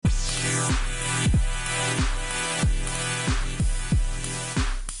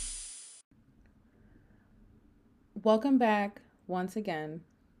Welcome back once again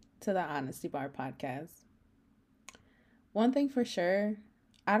to the Honesty Bar podcast. One thing for sure,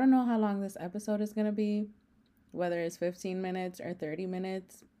 I don't know how long this episode is going to be, whether it's 15 minutes or 30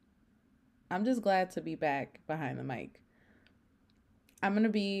 minutes. I'm just glad to be back behind the mic. I'm going to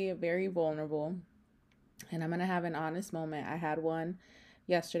be very vulnerable and I'm going to have an honest moment. I had one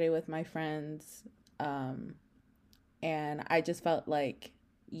yesterday with my friends, um, and I just felt like,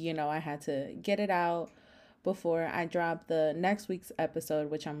 I had to get it out before I drop the next week's episode,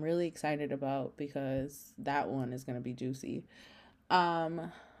 which I'm really excited about because that one is going to be juicy.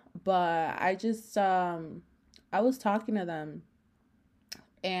 Um, but I was talking to them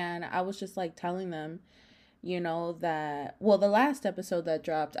and I was just like telling them, that, well, the last episode that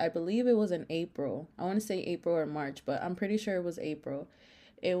dropped, I believe it was in April. I want to say April or March, but I'm pretty sure it was April.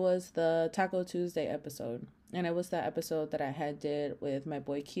 It was the Taco Tuesday episode. And it was that episode that I had did with my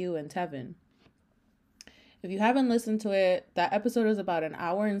boy Q and Tevin. If you haven't listened to it, that episode is about an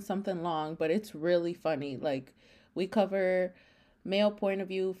hour and something long, but it's really funny. Like, we cover male point of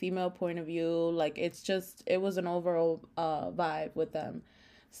view, female point of view. Like, it was an overall vibe with them.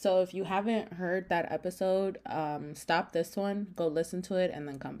 So if you haven't heard that episode, stop this one, go listen to it, and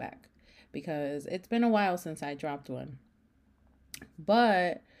then come back. Because it's been a while since I dropped one.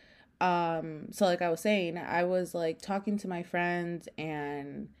 But so like I was saying, I was like talking to my friends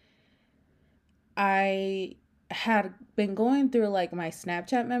and I had been going through like my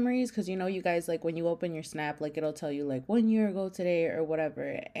Snapchat memories because you guys, like when you open your Snap, like it'll tell you like 1 year ago today or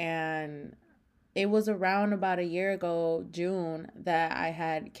whatever. And it was around about a year ago, June, that I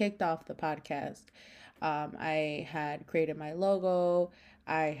had kicked off the podcast. I had created my logo.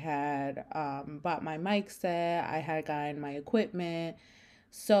 I had bought my mic set. I had gotten my equipment.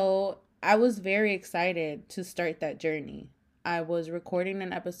 So I was very excited to start that journey. I was recording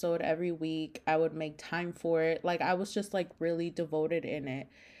an episode every week. I would make time for it. Like, I was just like really devoted in it.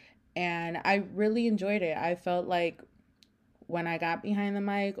 And I really enjoyed it. I felt like when I got behind the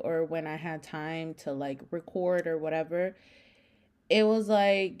mic or when I had time to like record or whatever, it was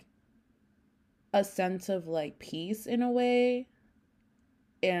like a sense of like peace in a way.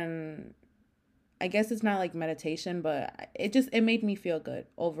 And I guess it's not like meditation, but it made me feel good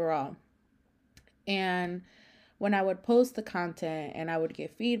overall. And when I would post the content and I would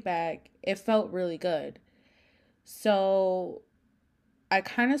get feedback, it felt really good. So I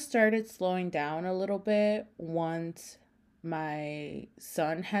kind of started slowing down a little bit once my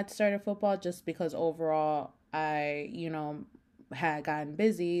son had started football, just because overall I had gotten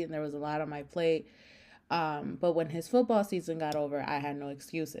busy and there was a lot on my plate. But when his football season got over, I had no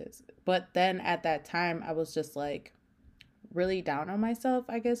excuses. But then at that time, I was just like really down on myself,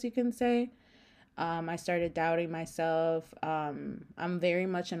 I guess you can say. I started doubting myself. I'm very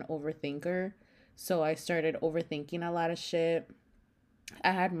much an overthinker. So I started overthinking a lot of shit.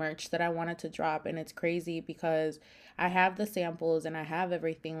 I had merch that I wanted to drop, and it's crazy because I have the samples and I have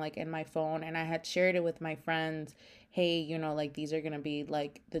everything like in my phone, and I had shared it with my friends. Hey, like these are gonna be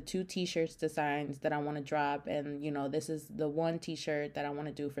like the two t-shirts designs that I want to drop, and this is the one t-shirt that I want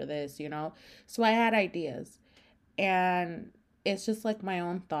to do for this. So I had ideas, and it's just like my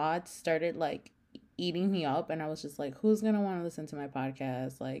own thoughts started like eating me up, and I was just like, who's gonna want to listen to my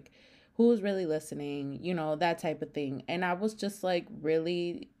podcast? Like, who's really listening? That type of thing. And I was just like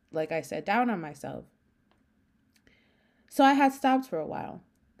really, like I said, down on myself. So I had stopped for a while.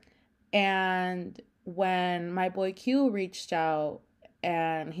 And when my boy Q reached out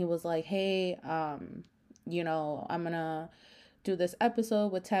and he was like, hey, I'm gonna do this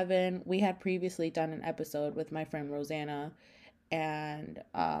episode with Tevin. We had previously done an episode with my friend Rosanna, and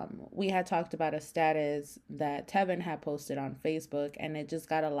we had talked about a status that Tevin had posted on Facebook, and it just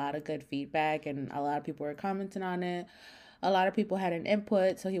got a lot of good feedback, and a lot of people were commenting on it. A lot of people had an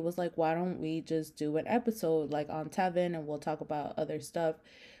input, so he was like, why don't we just do an episode like on Tevin and we'll talk about other stuff.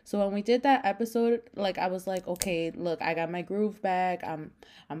 So when we did that episode, like I was like, okay, look, I got my groove back. I'm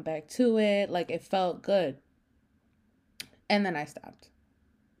back to it. Like it felt good. And then I stopped.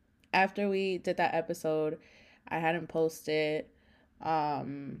 After we did that episode, I hadn't posted.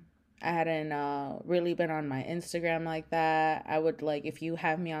 Um, I hadn't really been on my Instagram like that. I would like, if you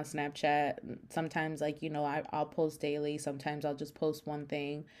have me on Snapchat, sometimes like I'll post daily. Sometimes I'll just post one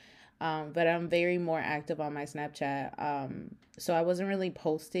thing. But I'm very more active on my Snapchat. So I wasn't really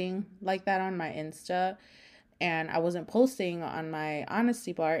posting like that on my Insta, and I wasn't posting on my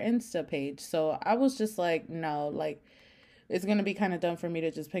Honesty Bar Insta page. So I was just like, no, like it's gonna be kind of dumb for me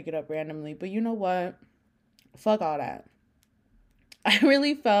to just pick it up randomly. But you know what? Fuck all that. I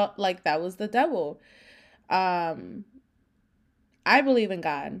really felt like that was the devil. Um, I believe in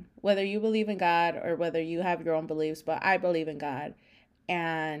God, whether you believe in God or whether you have your own beliefs, but I believe in God.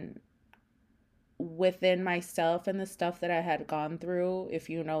 And within myself and the stuff that I had gone through, if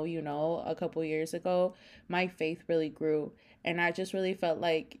you know, you know, a couple years ago, my faith really grew. And I just really felt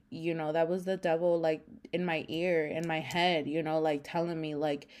like, you know, that was the devil, like in my ear, in my head, you know, like telling me,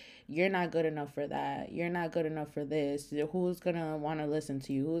 like, you're not good enough for that. You're not good enough for this. Who's gonna want to listen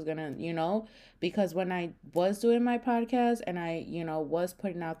to you? Who's gonna, you know? Because when I was doing my podcast and I, you know, was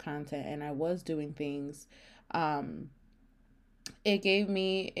putting out content and I was doing things, um, it gave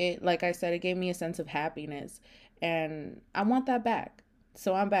me it like I said, it gave me a sense of happiness, and I want that back.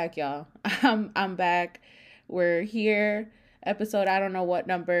 So I'm back, y'all. I'm back. We're here. Episode, I don't know what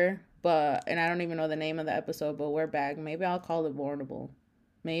number, but and I don't even know the name of the episode, but we're back. Maybe I'll call it Vulnerable.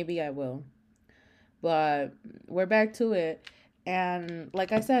 Maybe I will. But we're back to it. And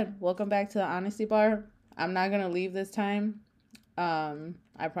like I said, welcome back to the Honesty Bar. I'm not gonna leave this time.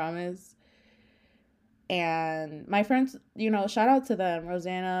 I promise. And my friends, you know, shout out to them.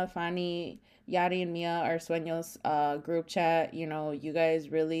 Rosanna, Fanny, Yadi, and Mia, our Sueños group chat. You know, you guys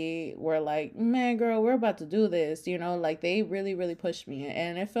really were like, man, girl, we're about to do this. You know, like they really, really pushed me.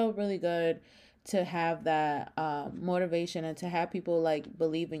 And it felt really good to have that motivation and to have people like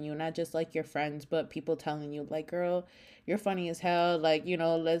believe in you, not just like your friends, but people telling you like, girl, you're funny as hell. Like, you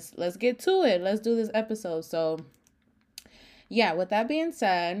know, let's get to it. Let's do this episode. So yeah, with that being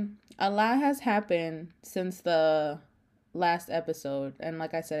said, a lot has happened since the last episode. And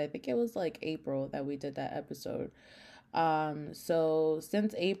like I said, I think it was like April that we did that episode. So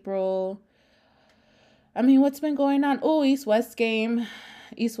since April, I mean, what's been going on? Oh, East West game.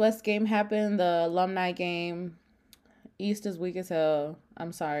 East West game happened, the alumni game. East is weak as hell.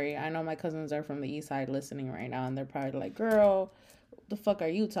 I'm sorry. I know my cousins are from the East Side listening right now, and they're probably like, girl, the fuck are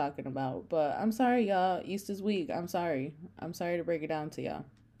you talking about? But I'm sorry, y'all. East is weak. I'm sorry. I'm sorry to break it down to y'all.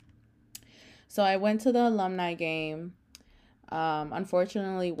 So I went to the alumni game.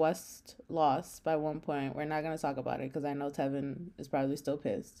 Unfortunately, West lost by 1 point. We're not going to talk about it because I know Tevin is probably still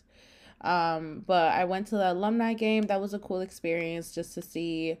pissed. But I went to the alumni game. That was a cool experience just to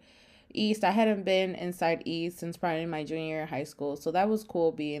see East. I hadn't been inside East since probably my junior year of high school. So that was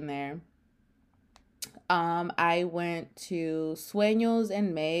cool being there. I went to Sueños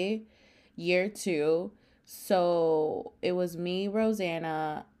in May, year 2. So it was me,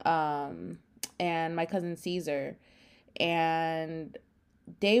 Rosanna, and my cousin Caesar. And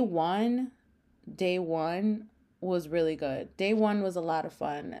day one, day one was really good. Day one was a lot of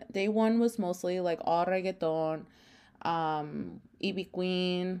fun. Day one was mostly like all reggaeton. EB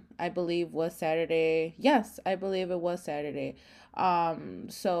Queen, I believe, was Saturday. Yes, I believe it was Saturday.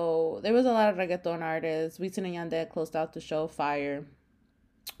 So there was a lot of reggaeton artists. Wisin and Yandel closed out the show fire.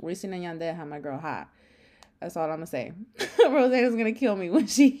 Wisin and Yandel had my girl hot. That's all I'm gonna say. Rosanna's gonna kill me when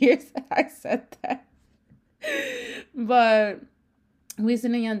she hears that I said that. But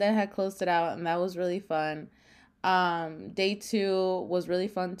Wisin and Yandel had closed it out, and that was really fun. Day 2 was really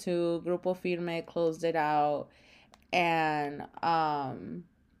fun too. Grupo Firme closed it out. And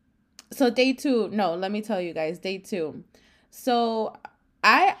so day 2, no, let me tell you guys, day 2. So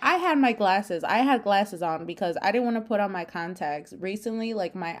I had my glasses. I had glasses on because I didn't want to put on my contacts. Recently,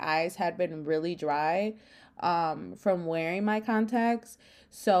 like my eyes had been really dry from wearing my contacts.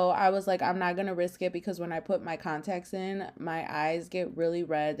 So I was like, I'm not going to risk it because when I put my contacts in, my eyes get really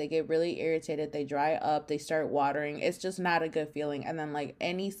red. They get really irritated. They dry up. They start watering. It's just not a good feeling. And then like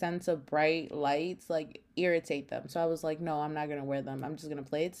any sense of bright lights like irritate them. So I was like, no, I'm not going to wear them. I'm just going to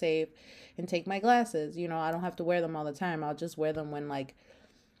play it safe and take my glasses. You know, I don't have to wear them all the time. I'll just wear them when like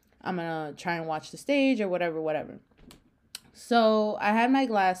I'm going to try and watch the stage or whatever. So I had my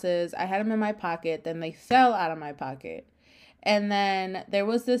glasses. I had them in my pocket. Then they fell out of my pocket. And then there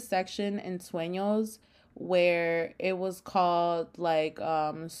was this section in Sueños where it was called like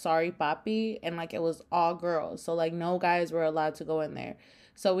Sorry Papi, and like it was all girls. So like no guys were allowed to go in there.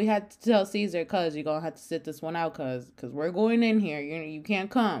 So we had to tell Caesar, cuz you're going to have to sit this one out cuz we're going in here. You can't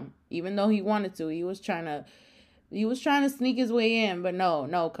come. Even though he wanted to. He was trying to sneak his way in, but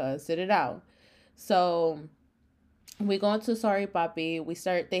no, cuz sit it out. So we go into Sorry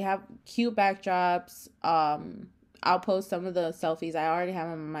Papi. They have cute backdrops. I'll post some of the selfies. I already have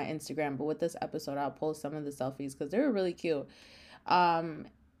them on my Instagram, but with this episode, I'll post some of the selfies because they were really cute.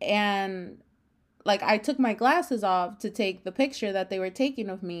 And like I took my glasses off to take the picture that they were taking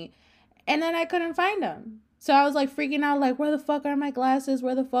of me, and then I couldn't find them. So I was like freaking out, like, where the fuck are my glasses?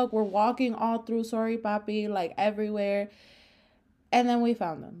 Where the fuck? We're walking all through Sorry Papi, like everywhere. And then we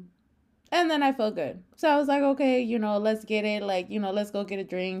found them. And then I felt good. So I was like, okay, you know, let's get it. Like, you know, let's go get a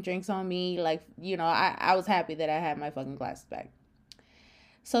drink. Drinks on me. Like, you know, I was happy that I had my fucking glasses back.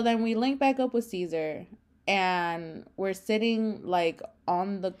 So then we link back up with Caesar, and we're sitting like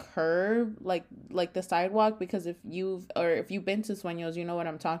on the curb, like the sidewalk, because if you've been to Sueños, you know what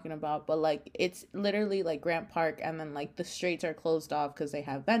I'm talking about. But like it's literally like Grant Park, and then like the streets are closed off because they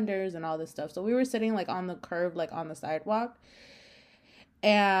have vendors and all this stuff. So we were sitting like on the curb, like on the sidewalk,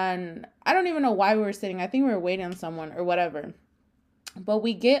 and I don't even know why we were sitting. I think we were waiting on someone or whatever. But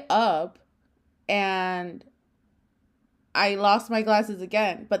we get up, and I lost my glasses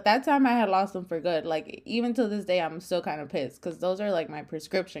again, but that time I had lost them for good. Like, even to this day, I'm still kind of pissed because those are like my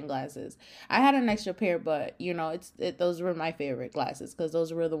prescription glasses. I had an extra pair, but those were my favorite glasses because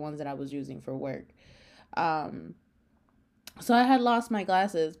those were the ones that I was using for work. Um, so I had lost my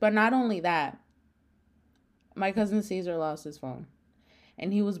glasses, but not only that, my cousin Caesar lost his phone,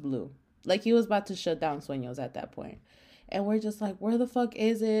 and he was blue. Like, he was about to shut down Sueños at that point. And we're just like, where the fuck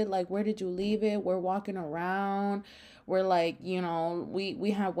is it? Like, where did you leave it? We're walking around. We're like,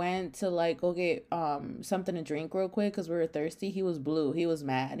 we had went to like go get something to drink real quick because we were thirsty. He was blue. He was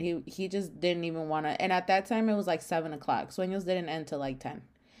mad. He just didn't even want to. And at that time it was like 7 o'clock. Sueños didn't end till like 10.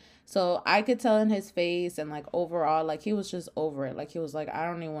 So I could tell in his face, and like overall, like he was just over it. Like he was like, I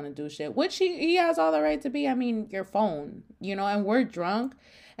don't even want to do shit, which he has all the right to be. I mean, your phone, and we're drunk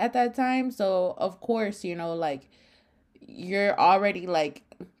at that time. So of course, like you're already like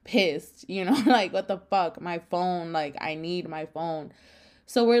pissed, like what the fuck, my phone, like I need my phone.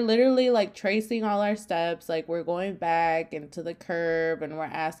 So we're literally like tracing all our steps, like we're going back into the curb, and we're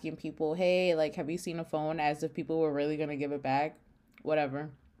asking people, hey, like, have you seen a phone, as if people were really gonna give it back, whatever.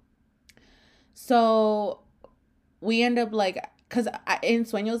 So we end up like, because in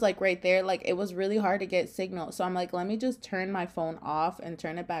Sueños, like right there, like it was really hard to get signal. So I'm like, let me just turn my phone off and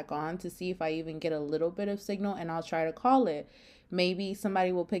turn it back on to see if I even get a little bit of signal, and I'll try to call it. Maybe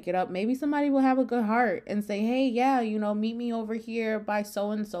somebody will pick it up. Maybe somebody will have a good heart and say, hey, yeah, meet me over here by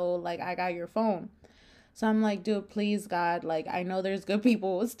so and so. Like, I got your phone. So I'm like, dude, please, God, like, I know there's good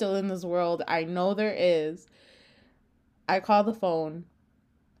people still in this world. I know there is. I call the phone,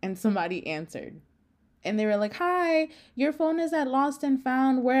 and somebody answered. And they were like, hi, your phone is at Lost and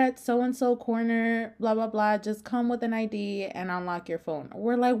Found. We're at so-and-so corner, blah, blah, blah. Just come with an ID and unlock your phone.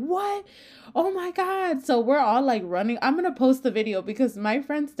 We're like, what? Oh my God. So we're all like running. I'm going to post the video because my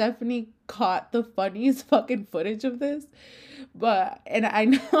friend Stephanie caught the funniest fucking footage of this. And I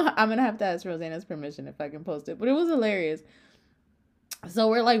know I'm going to have to ask Rosanna's permission if I can post it, but it was hilarious. So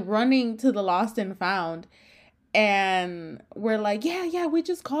we're like running to the Lost and Found. And we're like, yeah, we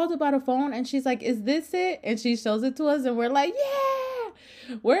just called about a phone. And she's like, is this it? And she shows it to us, and we're like,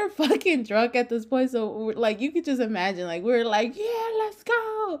 yeah. We're fucking drunk at this point. So we're like, you could just imagine, like, we're like, yeah, let's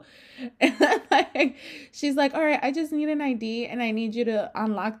go. And then, like, she's like, all right, I just need an ID, and I need you to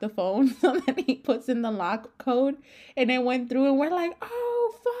unlock the phone. So then he puts in the lock code, and it went through, and we're like,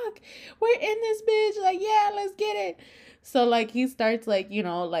 oh, fuck, we're in this bitch. Like, yeah, let's get it. So, like, he starts, like,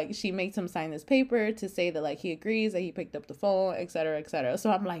 like, she makes him sign this paper to say that, like, he agrees that he picked up the phone, etc., etc. So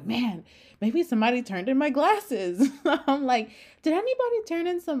I'm like, man, maybe somebody turned in my glasses. I'm like, did anybody turn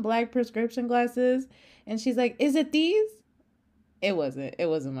in some black prescription glasses? And she's like, is it these? It wasn't. It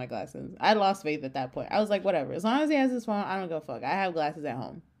wasn't my glasses. I lost faith at that point. I was like, whatever. As long as he has his phone, I don't give a fuck. I have glasses at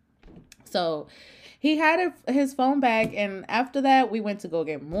home. So he had his phone back, and after that, we went to go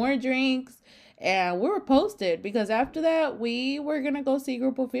get more drinks. And we were posted because after that, we were going to go see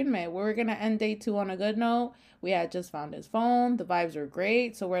Grupo Firme. We were going to end day 2 on a good note. We had just found his phone. The vibes were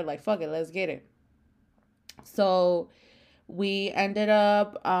great. So we're like, fuck it, let's get it. So we ended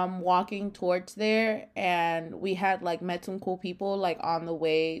up walking towards there, and we had like met some cool people like on the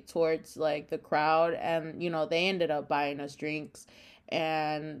way towards like the crowd. And, they ended up buying us drinks.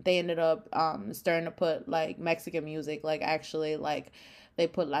 And they ended up starting to put like Mexican music, like actually like they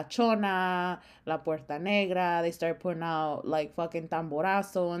put La Chona, La Puerta Negra. They started putting out like fucking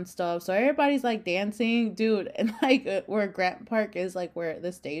tamborazo and stuff. So everybody's like dancing, dude. And like where Grant Park is, like where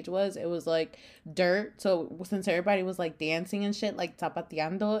the stage was, it was like dirt. So since everybody was like dancing and shit, like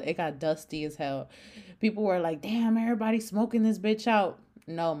tapateando, it got dusty as hell. People were like, damn, everybody's smoking this bitch out.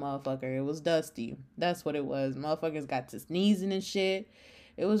 No, motherfucker, it was dusty. That's what it was. Motherfuckers got to sneezing and shit.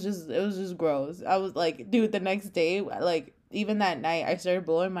 It was just gross. I was like, dude, the next day, like, even that night, I started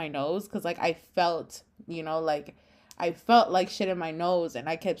blowing my nose because, like, I felt like shit in my nose, and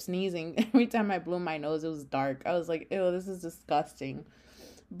I kept sneezing. Every time I blew my nose, it was dark. I was like, ew, this is disgusting.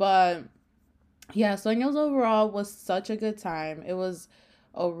 But, yeah, Sueños overall was such a good time. It was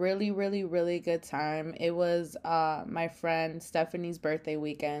a really, really, really good time. It was my friend Stephanie's birthday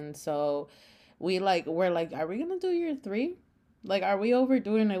weekend, so we're like, are we gonna do year 3? Like, are we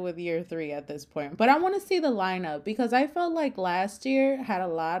overdoing it with year three at this point? But I want to see the lineup because I felt like last year had a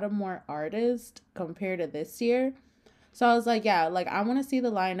lot of more artists compared to this year. So I was like, yeah, like I want to see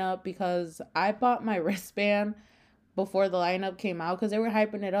the lineup because I bought my wristband before the lineup came out because they were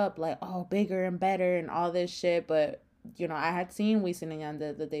hyping it up like, oh, bigger and better and all this shit. But I had seen Wisin and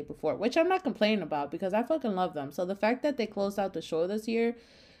Yandel the day before, which I'm not complaining about because I fucking love them. So the fact that they closed out the show this year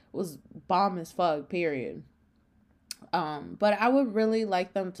was bomb as fuck. Period. But I would really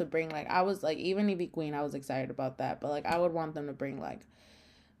like them to bring like I was like even Ivy Queen, I was excited about that. But like I would want them to bring like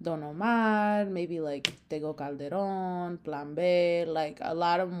Don Omar, maybe like Tego Calderon, Plan B, like a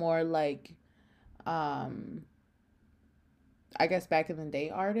lot of more like um I guess back in the day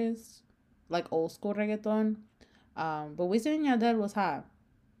artists, like old school reggaeton. But Wisin and Yandel was hot.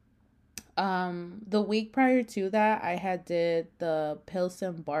 The week prior to that, I had did the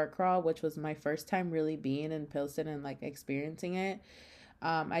Pilsen bar crawl, which was my first time really being in Pilsen and like experiencing it.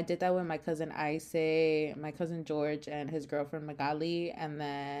 I did that with my cousin Ice, my cousin George, and his girlfriend Magali, and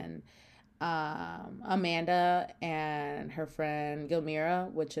then Amanda and her friend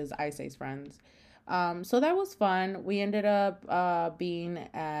Gilmira, which is Ice's friends. So that was fun. We ended up being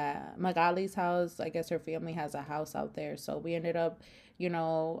at Magali's house. I guess her family has a house out there. So we ended up,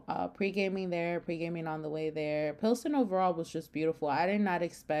 pre-gaming there, pre-gaming on the way there. Pilsen overall was just beautiful. I did not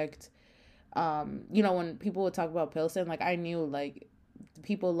expect, when people would talk about Pilsen, like I knew like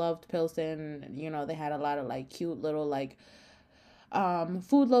people loved Pilsen. They had a lot of like cute little like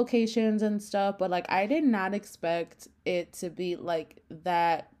food locations and stuff, but like I did not expect it to be like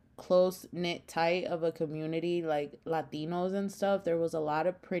that close knit tight of a community, like Latinos and stuff. There was a lot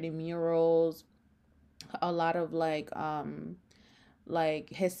of pretty murals, a lot of like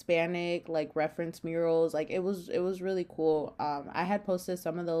Hispanic like reference murals. Like it was really cool. I had posted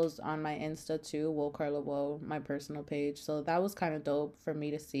some of those on my Insta too, Will Carla Woe, my personal page. So that was kind of dope for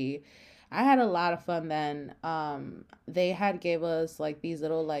me to see. I had a lot of fun then. They had gave us like these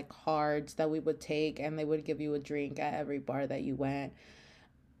little like cards that we would take and they would give you a drink at every bar that you went.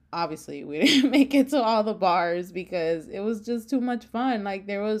 Obviously, we didn't make it to all the bars because it was just too much fun. Like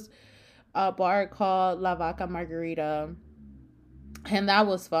there was a bar called La Vaca Margarita, and that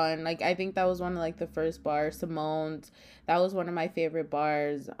was fun. Like I think that was one of like the first bars. Simone's, that was one of my favorite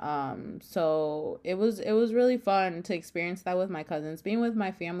bars. So it was really fun to experience that with my cousins. Being with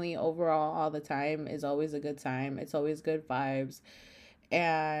my family overall all the time is always a good time. It's always good vibes.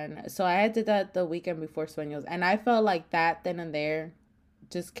 And so I did that the weekend before Sueños, and I felt like that then and there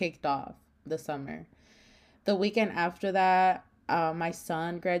just kicked off the summer. The weekend after that, my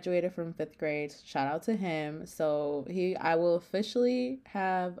son graduated from fifth grade. Shout out to him. So I will officially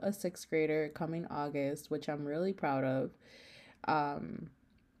have a sixth grader coming August, which I'm really proud of. Um,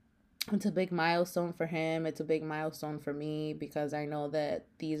 it's a big milestone for him. It's a big milestone for me because I know that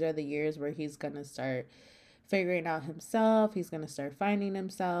these are the years where he's gonna start figuring out himself. He's gonna start finding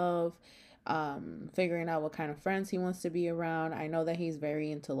himself, figuring out what kind of friends he wants to be around. I know that he's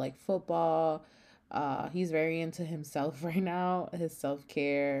very into like football. He's very into himself right now, his self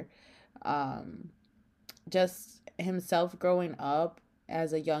care, um, just himself growing up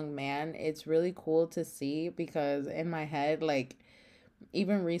as a young man. It's really cool to see because in my head, like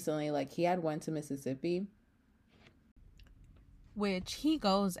even recently, like he had went to Mississippi, which he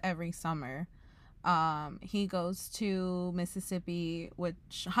goes every summer. He goes to Mississippi,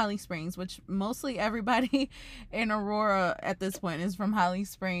 which Holly Springs, which mostly everybody in Aurora at this point is from Holly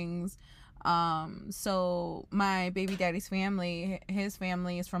Springs. So my baby daddy's family, his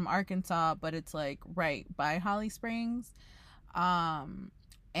family is from Arkansas, but it's like right by Holly Springs. Um,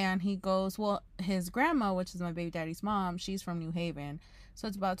 and he goes, well, his grandma, which is my baby daddy's mom, she's from New Haven. So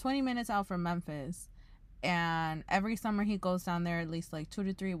it's about 20 minutes out from Memphis. And every summer he goes down there at least like 2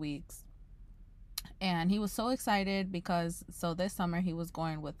 to 3 weeks. And he was so excited because so this summer he was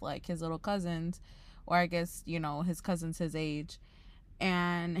going with like his little cousins, or I guess, his cousins his age.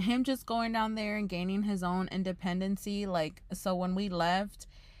 And him just going down there and gaining his own independency. Like, so when we left,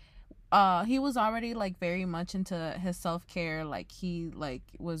 he was already like very much into his self-care. Like he like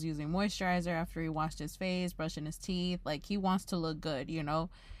was using moisturizer after he washed his face, brushing his teeth. Like he wants to look good.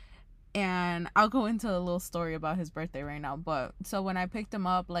 And I'll go into a little story about his birthday right now. But so when I picked him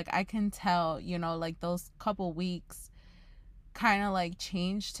up, like I can tell, like those couple weeks kind of like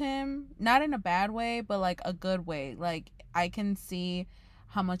changed him, not in a bad way, but like a good way. Like I can see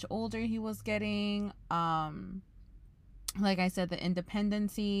how much older he was getting. Like I said, the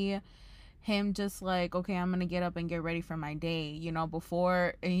independency, him just like, okay, I'm gonna get up and get ready for my day.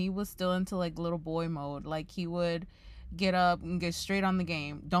 Before he was still into like little boy mode. Like he would get up and get straight on the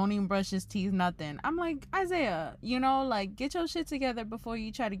game. Don't even brush his teeth, nothing. I'm like, Isaiah, like, get your shit together before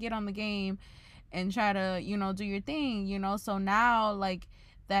you try to get on the game and try to, do your thing. So now, like,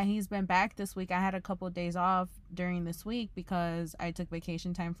 that he's been back this week, I had a couple of days off during this week because I took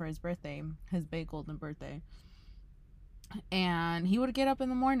vacation time for his birthday, his big golden birthday. And he would get up in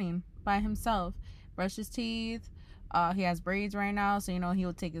the morning by himself, brush his teeth. He has braids right now, so he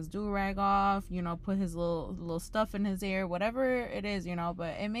would take his do-rag off, put his little stuff in his ear, whatever it is,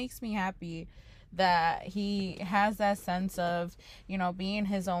 but it makes me happy that he has that sense of, being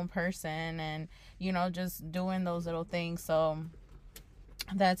his own person and, just doing those little things. So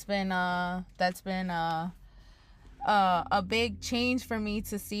that's been a big change for me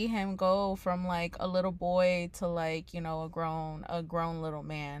to see him go from like a little boy to like, a grown little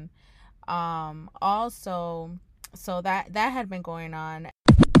man. Also, so that had been going on.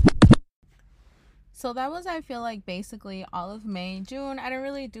 So that was, I feel like, basically all of May. June, I didn't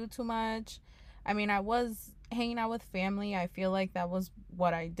really do too much. I mean, I was hanging out with family. I feel like that was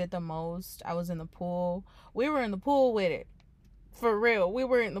what I did the most. I was in the pool. We were in the pool with it. For real. We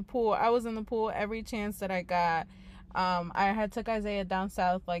were in the pool. I was in the pool every chance that I got. I had took Isaiah down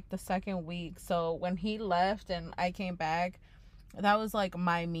south like the second week. So when he left and I came back, that was like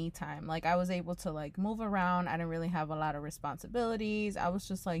my me time. Like, I was able to like move around. I didn't really have a lot of responsibilities. I was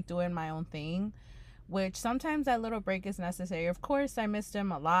just like doing my own thing, which sometimes that little break is necessary. Of course, I missed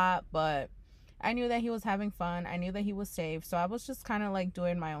him a lot, but I knew that he was having fun. I knew that he was safe. So I was just kind of like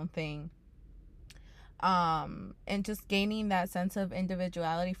doing my own thing. And just gaining that sense of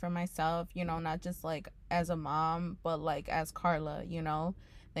individuality for myself, not just like as a mom, but like as Carla,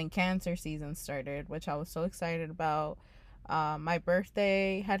 Then cancer season started, which I was so excited about. My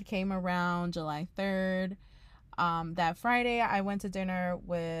birthday had came around July 3rd. That Friday I went to dinner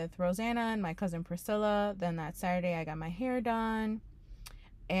with Rosanna and my cousin Priscilla. Then that Saturday I got my hair done.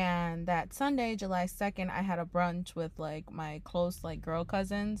 And that Sunday, July 2nd, I had a brunch with like my close like girl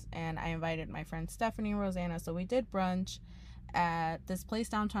cousins, and I invited my friends Stephanie and Rosanna. So we did brunch at this place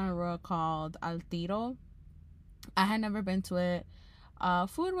downtown Aurora called Al Tiro. I had never been to it.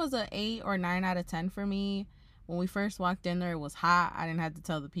 Food was an 8 or 9 out of 10 for me. When we first walked in there, it was hot. I didn't have to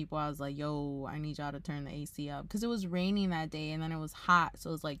tell the people. I was like, yo, I need y'all to turn the AC up, because it was raining that day and then it was hot, so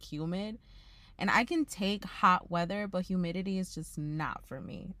it was like humid. And I can take hot weather, but humidity is just not for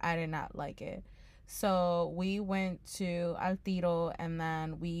me. I did not like it. So we went to Al Tiro, and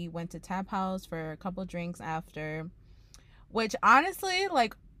then we went to Tap House for a couple drinks after, which honestly,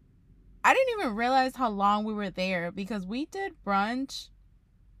 like, I didn't even realize how long we were there, because we did brunch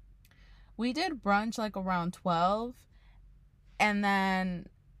like around 12, and then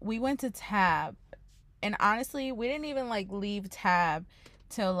we went to Tab, and honestly, we didn't even like leave Tab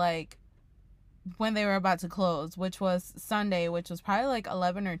till like when they were about to close, which was Sunday, which was probably like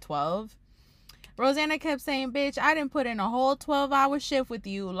 11 or 12. Rosanna kept saying, bitch, I didn't put in a whole 12-hour shift with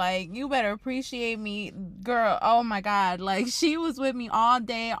you. Like, you better appreciate me, girl. Oh my God. Like, she was with me all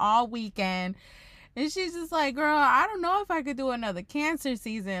day, all weekend. And she's just like, girl, I don't know if I could do another cancer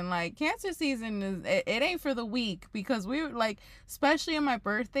season. Like, cancer season is, it ain't for the weak, because we were like, especially on my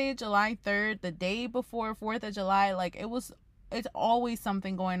birthday, July 3rd, the day before 4th of July, like, it's always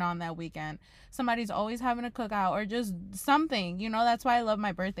something going on that weekend. Somebody's always having a cookout or just something, that's why I love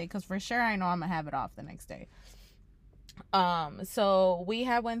my birthday, because for sure I know I'm gonna have it off the next day. So we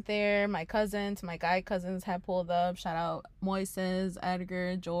had went there. My guy cousins had pulled up. Shout out Moises,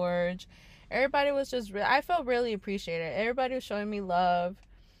 Edgar, George. Everybody was just I felt really appreciated. Everybody was showing me love.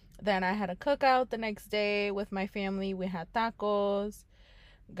 Then I had a cookout the next day with my family. We had tacos.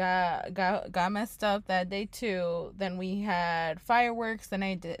 Got messed up that day too. Then we had fireworks the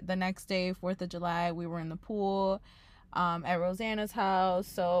next day, 4th of July. We were in the pool at Rosanna's house.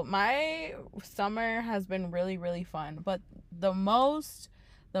 So my summer has been really, really fun. But the most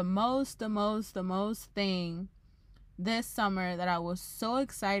thing this summer that I was so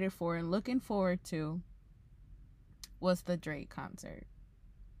excited for and looking forward to was the Drake concert.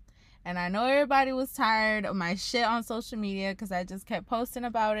 And I know everybody was tired of my shit on social media, because I just kept posting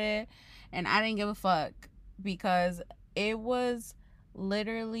about it, and I didn't give a fuck, because it was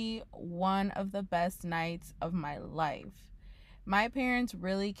literally one of the best nights of my life. My parents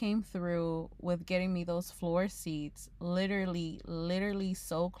really came through with getting me those floor seats, literally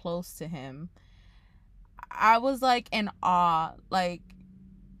so close to him. I was like in awe. Like,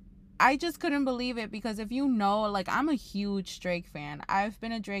 I just couldn't believe it, because if you know, like, I'm a huge Drake fan. I've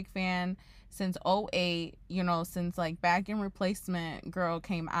been a Drake fan since 2008, since like Back in Replacement Girl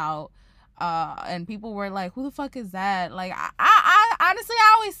came out. And people were like, who the fuck is that? Like, I honestly,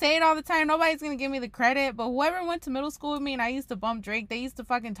 I always say it all the time. Nobody's gonna give me the credit, but whoever went to middle school with me and I used to bump Drake, they used to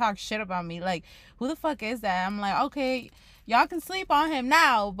fucking talk shit about me. Like, who the fuck is that? I'm like, okay, y'all can sleep on him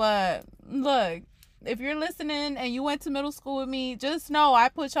now, but look, if you're listening and you went to middle school with me, just know I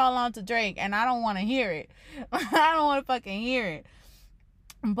put y'all on to Drake, and I don't want to hear it. I don't want to fucking hear it.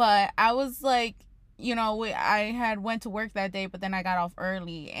 But I was like, I had went to work that day, but then I got off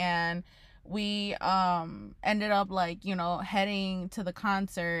early, and we ended up like, heading to the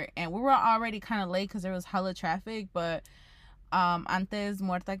concert, and we were already kind of late because there was hella traffic. But antes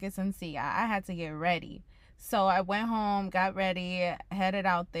muerta que sencilla, I had to get ready. So I went home, got ready, headed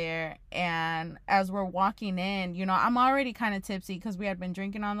out there, and as we're walking in, I'm already kind of tipsy because we had been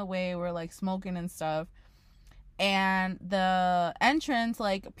drinking on the way. We're like smoking and stuff. And the entrance,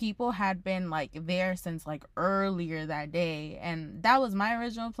 like, people had been like there since like earlier that day, and that was my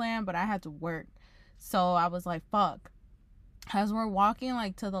original plan, but I had to work. So I was like, fuck. As we're walking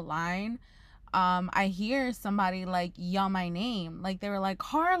like to the line, I hear somebody like yell my name. Like, they were like,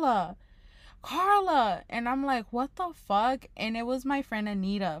 Carla, Carla. And I'm like, what the fuck? And it was my friend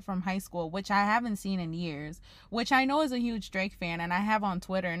Anita from high school, which I haven't seen in years, which I know is a huge Drake fan, and I have on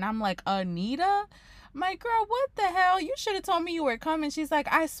Twitter. And I'm like, Anita? My girl, what the hell? You should have told me you were coming. She's like,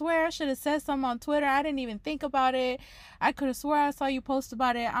 I swear I should have said something on Twitter. I didn't even think about it. I could have swore I saw you post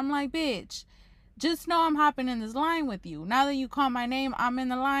about it. I'm like, bitch, just know I'm hopping in this line with you. Now that you call my name, I'm in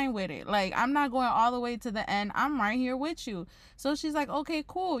the line with it. Like, I'm not going all the way to the end. I'm right here with you. So she's like, okay,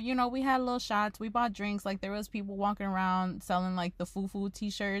 cool. We had little shots. We bought drinks. Like, there was people walking around selling like the Fufu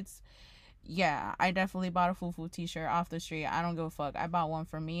t-shirts. Yeah, I definitely bought a Fufu t-shirt off the street. I don't give a fuck. I bought one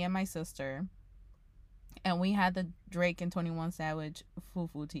for me and my sister. And we had the Drake and 21 Savage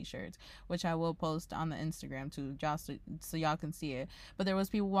Fufu t-shirts, which I will post on the Instagram too, just so y'all can see it. But there was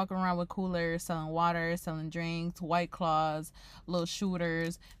people walking around with coolers, selling water, selling drinks, White Claws, little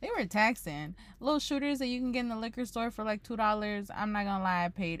shooters. They were taxing. Little shooters that you can get in the liquor store for like $2. I'm not gonna lie, I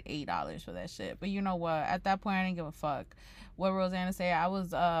paid $8 for that shit. But you know what? At that point, I didn't give a fuck. What Rosanna say? I was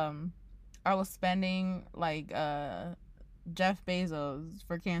spending like Jeff Bezos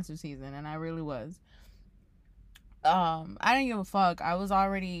for cancer season, and I really was. I didn't give a fuck. I was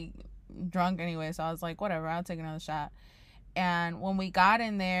already drunk anyway, so I was like, whatever, I'll take another shot. And when we got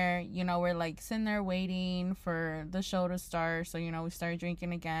in there, we're like sitting there waiting for the show to start. So, we started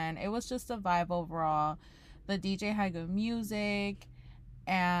drinking again. It was just a vibe overall. The DJ had good music,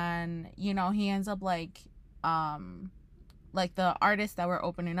 and he ends up like the artists that were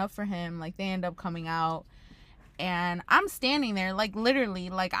opening up for him, like, they end up coming out. And I'm standing there, like, literally,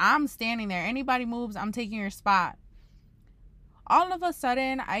 like, I'm standing there. Anybody moves, I'm taking your spot. All of a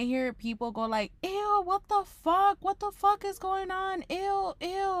sudden, I hear people go like, ew, what the fuck is going on, ew,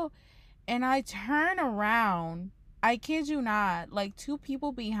 ew. And I turn around, I kid you not, like, two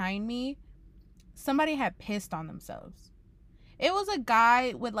people behind me, somebody had pissed on themselves. It was a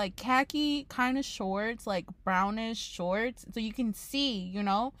guy with like khaki kind of shorts, like brownish shorts, so you can see,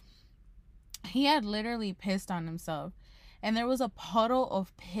 he had literally pissed on himself, and there was a puddle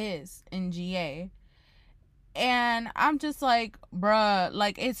of piss in GA. And I'm just like, bruh,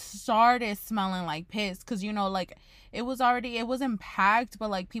 like, it started smelling like piss, because like, it wasn't packed, but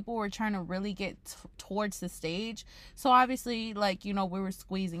like, people were trying to really get towards the stage. So obviously, like, we were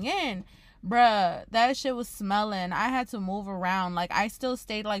squeezing in. Bruh, that shit was smelling. I had to move around. Like, I still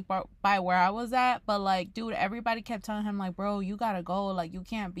stayed like by where I was at, but like, dude, everybody kept telling him like, bro, you gotta go, like, you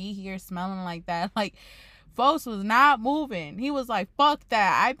can't be here smelling like that. Like, folks was not moving. He was like, fuck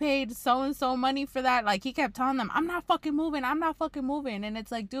that, I paid so and so money for that. Like, he kept telling them, I'm not fucking moving. And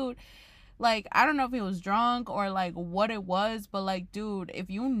it's like, dude, like, I don't know if he was drunk or like what it was, but like, dude, if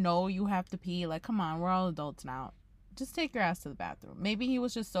you have to pee, like, come on, we're all adults now, just take your ass to the bathroom. Maybe he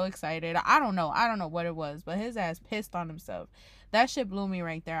was just so excited. I don't know what it was, but his ass pissed on himself. That shit blew me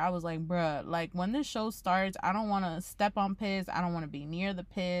right there. I was like, bruh, like, when this show starts, I don't want to step on piss. I don't want to be near the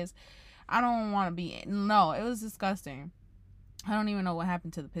piss. I don't want to be, no, it was disgusting. I don't even know what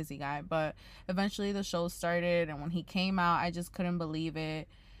happened to the pissy guy, but eventually the show started, and when he came out, I just couldn't believe it.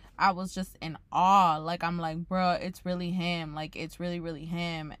 I was just in awe. Like, I'm like, bruh, it's really him. Like, it's really, really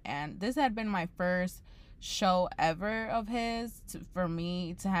him. And this had been my first show ever of his for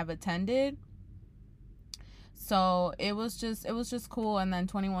me to have attended. So it was just cool. And then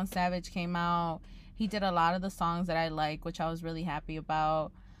 21 Savage came out. He did a lot of the songs that I like, which I was really happy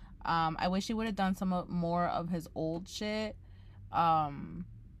about. I wish he would have done some more of his old shit.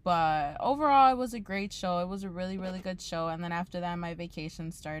 But overall, it was a great show. It was a really, really good show. And then after that, my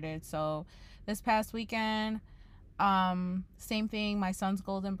vacation started. So this past weekend, same thing, my son's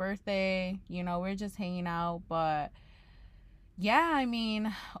golden birthday, we're just hanging out. But yeah, I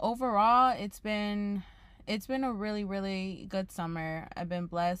mean, overall, it's been a really, really good summer. I've been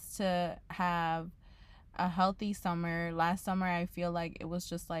blessed to have a healthy summer. Last summer, I feel like it was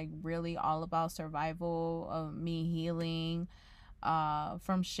just like really all about survival, of me healing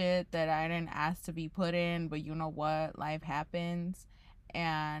from shit that I didn't ask to be put in, but you know what? Life happens.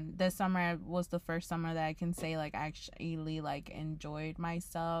 And this summer was the first summer that I can say like I actually like enjoyed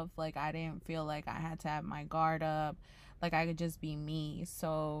myself. Like I didn't feel like I had to have my guard up. Like I could just be me.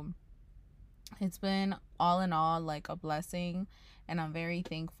 So it's been all in all like a blessing, and I'm very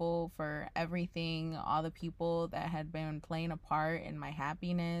thankful for everything, all the people that had been playing a part in my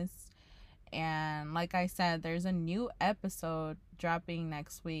happiness. And like I said, there's a new episode dropping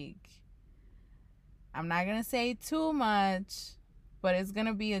next week. I'm not going to say too much, but it's going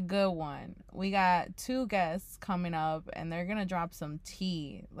to be a good one. We got 2 guests coming up and they're going to drop some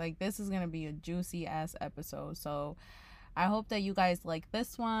tea. Like, this is going to be a juicy ass episode. So, I hope that you guys like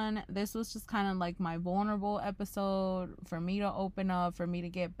this one. This was just kind of like my vulnerable episode for me to open up, for me to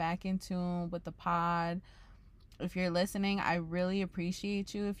get back in tune with the pod. If you're listening, I really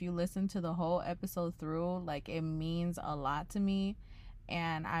appreciate you. If you listen to the whole episode through, like, it means a lot to me.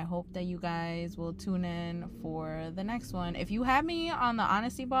 And I hope that you guys will tune in for the next one. If you have me on the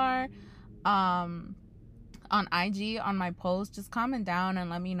honesty bar, on IG on my post, just comment down and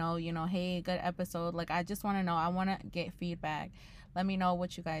let me know, hey, good episode. Like, I just want to know. I want to get feedback. Let me know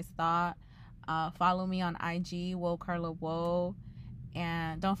what you guys thought. Follow me on IG, Whoa Carla Whoa.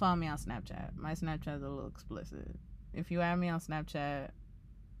 And don't follow me on Snapchat. My Snapchat is a little explicit. If you add me on Snapchat,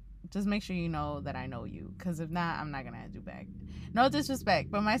 just make sure you know that I know you. Because if not, I'm not going to add you back. No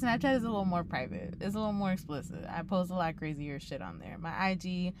disrespect, but my Snapchat is a little more private. It's a little more explicit. I post a lot crazier shit on there. My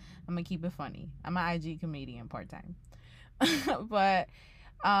IG, I'm going to keep it funny. I'm an IG comedian part-time. But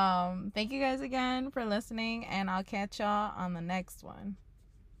thank you guys again for listening, and I'll catch y'all on the next one.